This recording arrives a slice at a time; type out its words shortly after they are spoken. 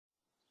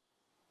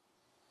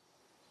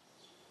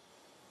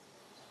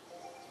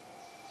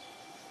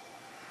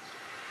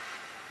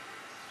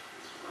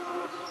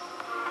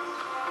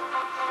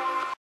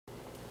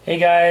Hey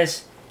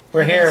guys,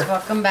 we're here. Yes,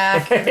 welcome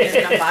back. Here's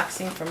an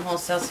unboxing from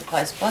Wholesale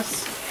Supplies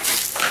Plus.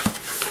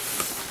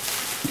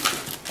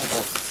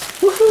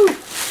 Woohoo!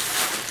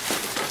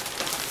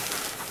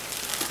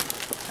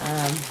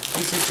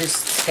 These are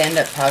just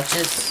stand-up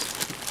pouches.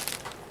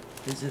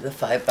 These are the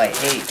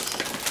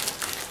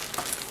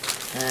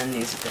 5x8, and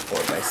these are the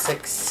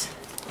 4x6.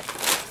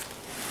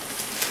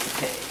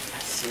 Okay,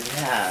 so we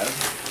have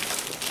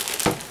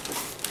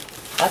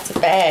lots of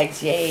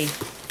bags. Yay!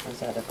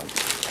 What's out of them?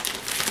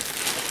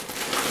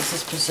 This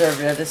is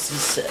preservative. This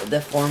is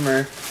the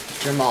former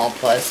Jamal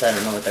Plus. I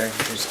don't know what they're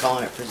just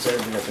calling it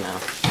preservative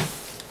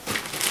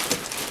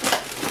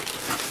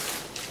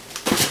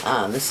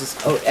now. This is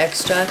oat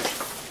extract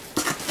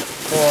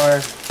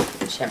for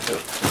shampoo.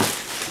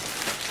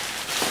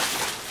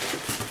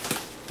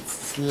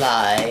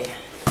 Lye.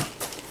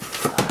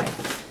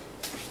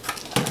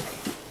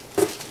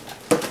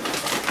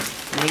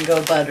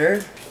 Mango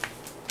butter.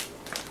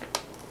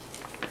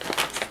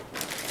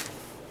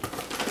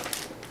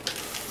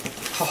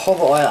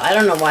 Jojoba oil. I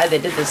don't know why they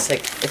did this.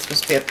 Like, it's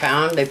supposed to be a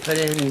pound. They put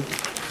in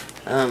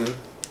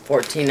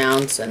 14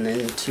 ounce and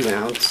then 2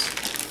 ounce.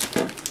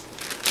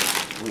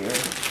 Weird.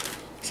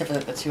 Except for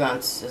that the 2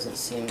 ounce doesn't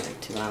seem like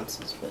 2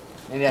 ounces, but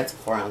maybe that's a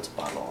 4 ounce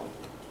bottle.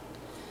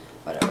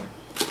 Whatever.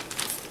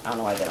 I don't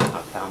know why they don't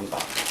have pound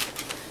bottle.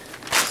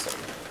 So,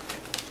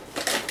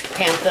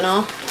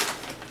 Panthenol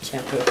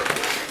shampoo.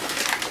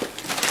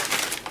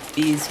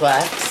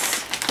 Beeswax.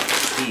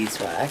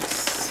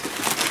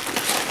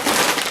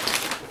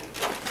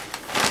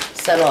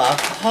 Cetyl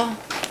alcohol.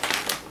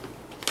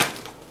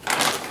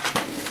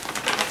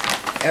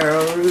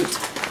 Arrowroot.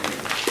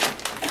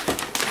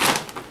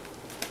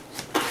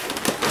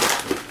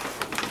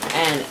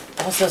 And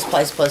Wholesale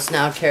Supplies Plus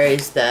now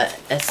carries the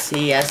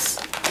SCS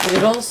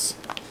noodles.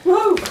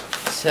 Woo!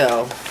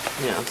 So,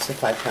 you know, it's a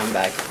 5-pound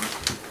bag.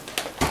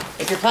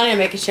 If you're planning on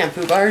making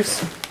shampoo bars,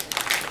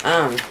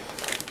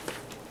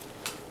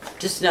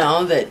 just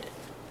know that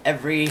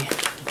every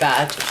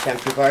batch of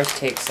shampoo bars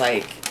takes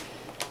like,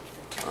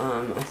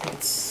 I think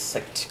it's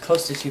like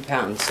close to 2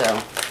 pounds.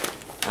 So,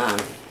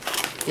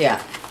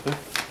 yeah.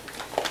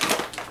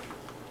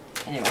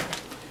 Anyway,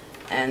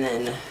 and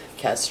then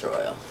castor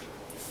oil.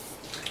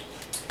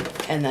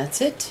 And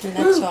that's it, and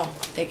that's all.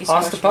 Thank you so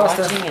much for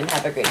watching, and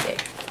have a great day.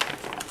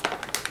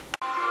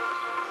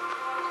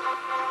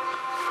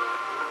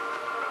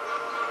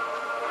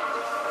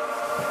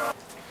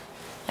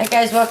 Hi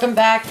guys, welcome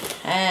back,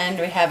 and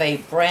we have a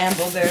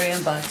Brambleberry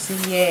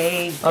unboxing.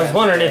 Yay! I was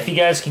wondering if you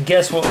guys could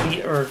guess what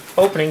we are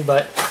opening,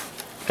 but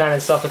kind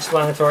of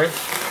self-explanatory.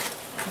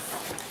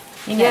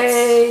 Peanuts.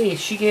 Yay!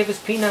 She gave us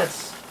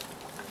peanuts.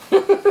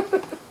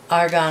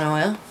 Argan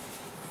oil.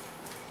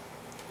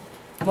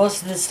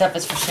 Most of this stuff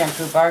is for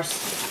shampoo bars,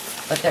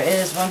 but there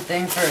is one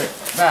thing for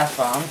bath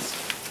bombs.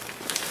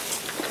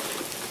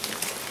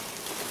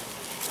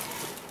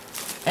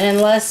 And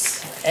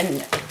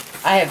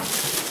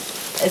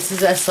this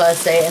is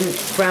SLSA, and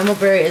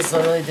Brambleberry is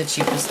literally the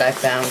cheapest I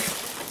found.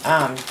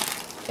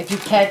 If you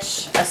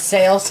catch a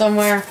sale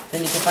somewhere,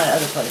 then you can find it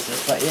other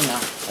places, but you know,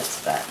 that's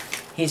that.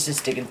 He's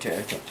just digging through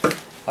everything.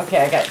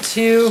 Okay, I got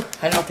 2,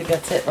 I don't think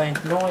that's it, Wayne.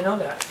 No, I know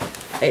that.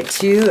 I got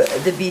 2,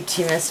 the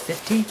BTMS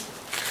 50.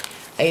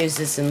 I use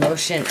this in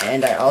lotion,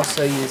 and I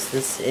also use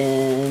this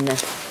in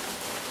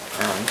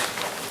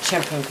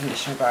shampoo and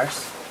conditioner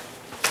bars.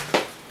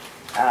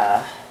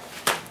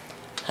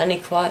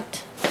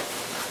 Honeyquat.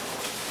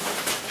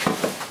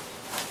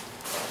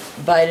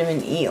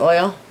 Vitamin E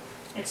oil.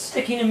 It's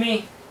sticking to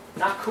me.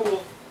 Not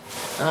cool.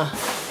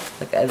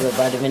 Look, I love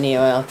vitamin E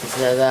oil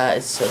because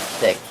it's so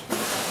thick.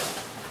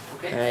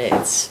 Okay. Right,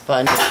 it's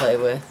fun to play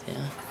with,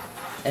 yeah.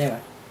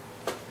 Anyway.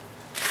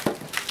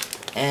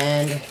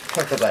 And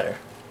cocoa butter.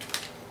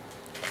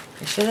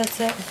 You sure that's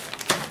it?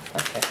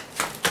 Okay.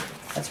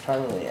 That's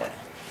probably it.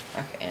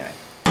 Okay, anyway.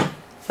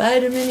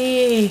 Vitamin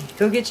E!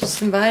 Go get you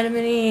some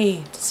vitamin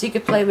E so you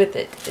can play with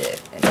it.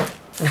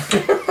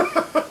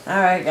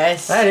 Alright,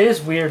 guys. That is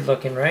weird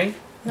looking, right?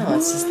 No,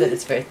 it's just that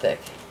it's very thick.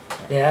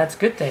 Yeah, it's a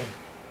good thing.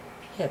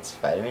 Yeah, it's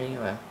vitamin E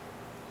oil.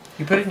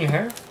 You put it in your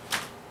hair?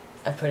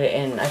 I put it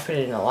in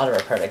a lot of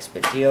our products,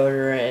 but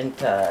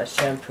deodorant,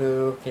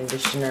 shampoo,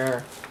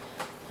 conditioner.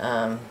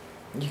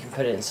 You can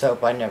put it in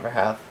soap. I never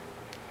have.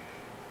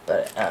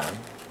 But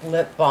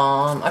lip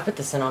balm. I put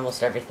this in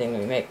almost everything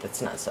we make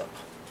that's not soap.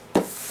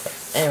 But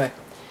anyway,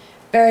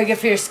 very good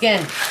for your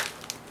skin.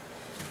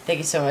 Thank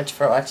you so much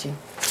for watching.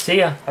 See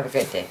ya. Have a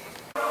great day.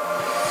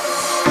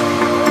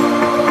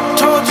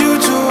 Told you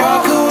to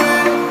walk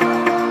away.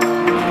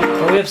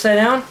 Are we upside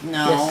down?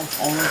 No, Yes.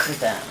 only for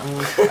that.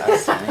 Only for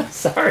us, honey.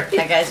 Sorry.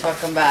 Hi guys,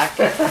 welcome back.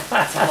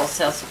 It's a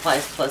Wholesale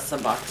Supplies Plus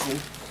unboxing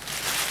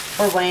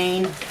for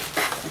Wayne.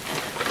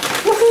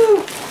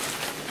 Woohoo!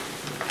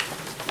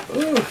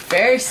 Ooh,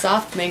 very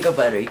soft mango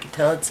butter. You can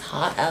tell it's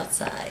hot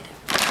outside.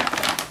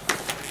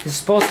 It's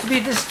supposed to be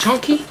this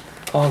chunky?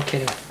 Oh, I'm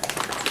kidding.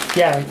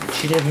 Yeah,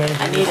 she did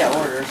mention. I need to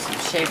order some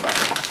shea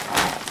butter.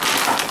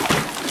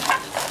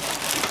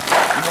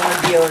 More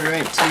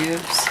deodorant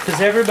tubes.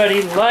 Because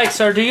everybody likes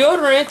our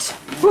deodorant.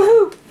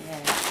 Woohoo! Yeah.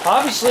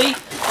 obviously.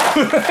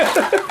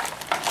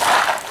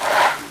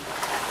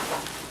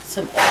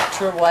 Some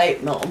ultra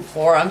white melt and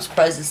pour. I'm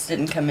surprised this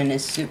didn't come in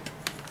as soup.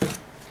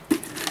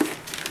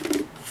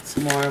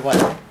 Some more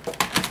white.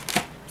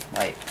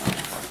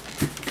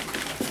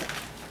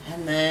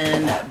 And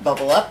then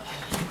bubble up.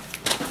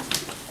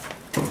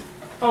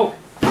 Oh,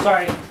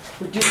 sorry.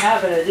 We do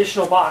have an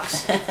additional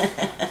box.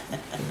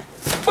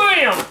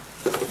 Bam!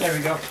 There we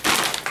go.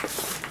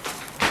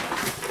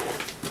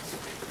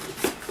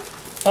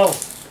 Oh,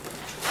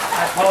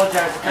 I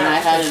apologize. And I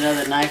had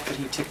another knife, but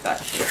he took that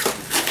too.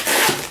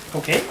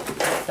 Okay,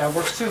 that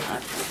works too.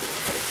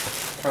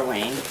 For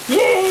Wayne.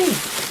 Yay!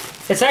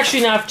 It's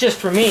actually not just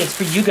for me, it's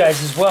for you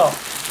guys as well.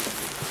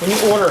 When you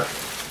order.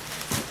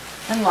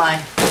 And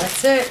lie.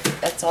 That's it.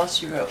 That's all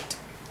she wrote.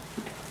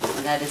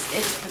 And that is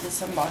it for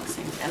this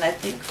unboxing. And I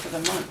think for the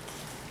month.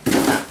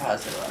 I'm not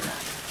positive on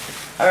that.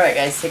 Alright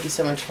guys, thank you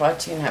so much for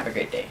watching and have a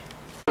great day.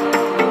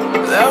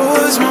 That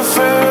was my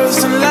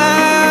first and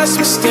last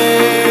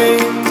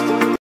mistake.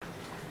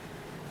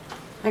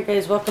 Hi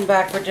guys, welcome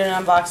back. We're doing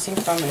an unboxing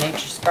from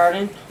Nature's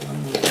Garden.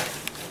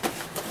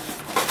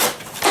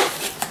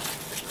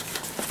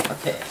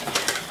 Okay.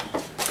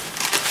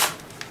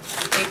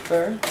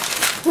 Paper.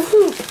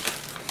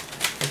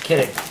 I'm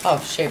kidding. Oh,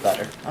 shea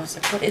butter. I was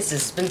like, what is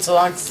this? It's been so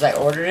long since I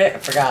ordered it. I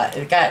forgot.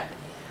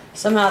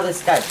 Somehow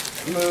this got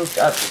moved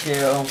up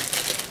to,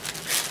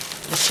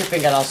 the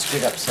shipping got all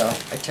screwed up, so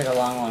it took a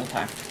long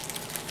time.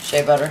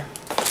 Shea butter.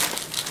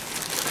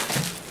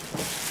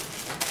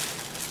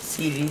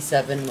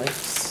 CD7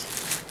 wicks.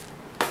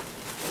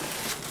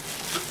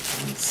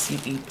 And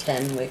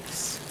CD10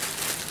 wicks.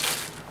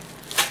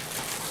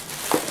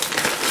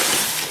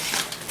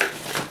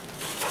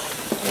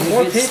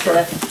 More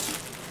paper.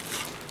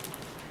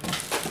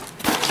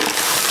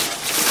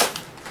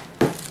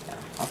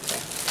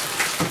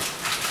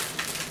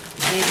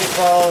 These are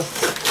both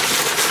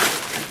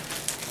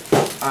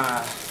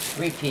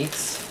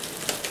repeats.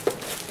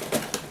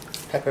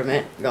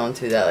 Peppermint, going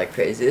through that like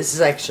crazy. This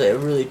is actually a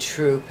really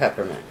true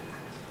peppermint.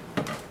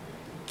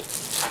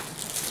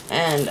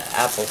 And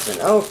apples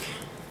and oak.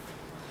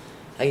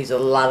 I use a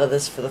lot of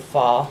this for the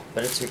fall,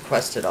 but it's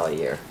requested all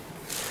year.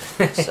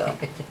 So,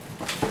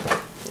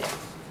 yeah.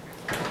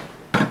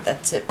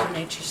 That's it for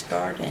Nature's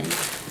Garden.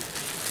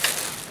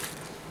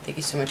 Thank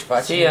you so much for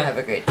watching. See ya. Have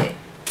a great day.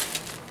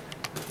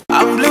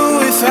 I'm blue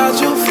without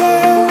your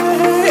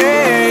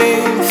face.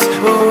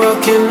 Well,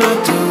 what can I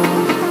do?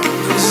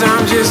 'Cause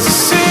I'm just a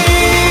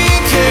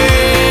sinking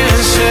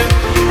ship,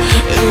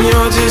 and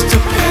you're just a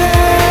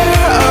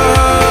pair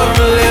of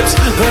lips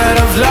that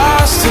I've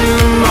lost in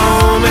the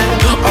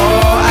moment.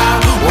 All I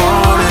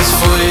want is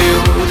for you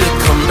to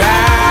come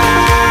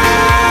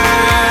back.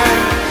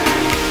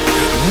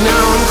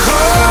 Now I'm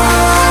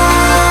caught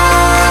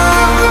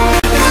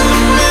in the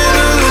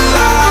middle of the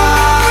light,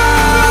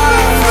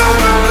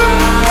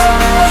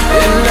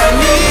 and I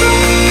need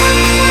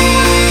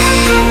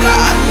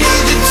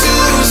you to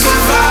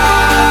survive.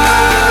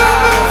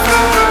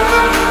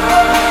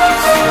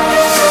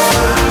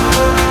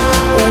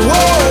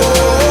 Whoa,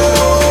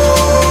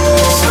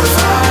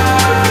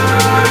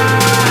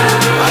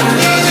 I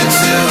need you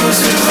to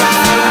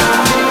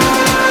survive.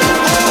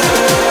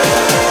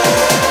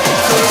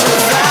 'Cause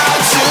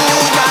without you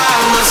by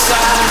my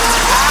side,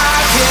 I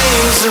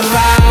can't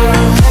survive.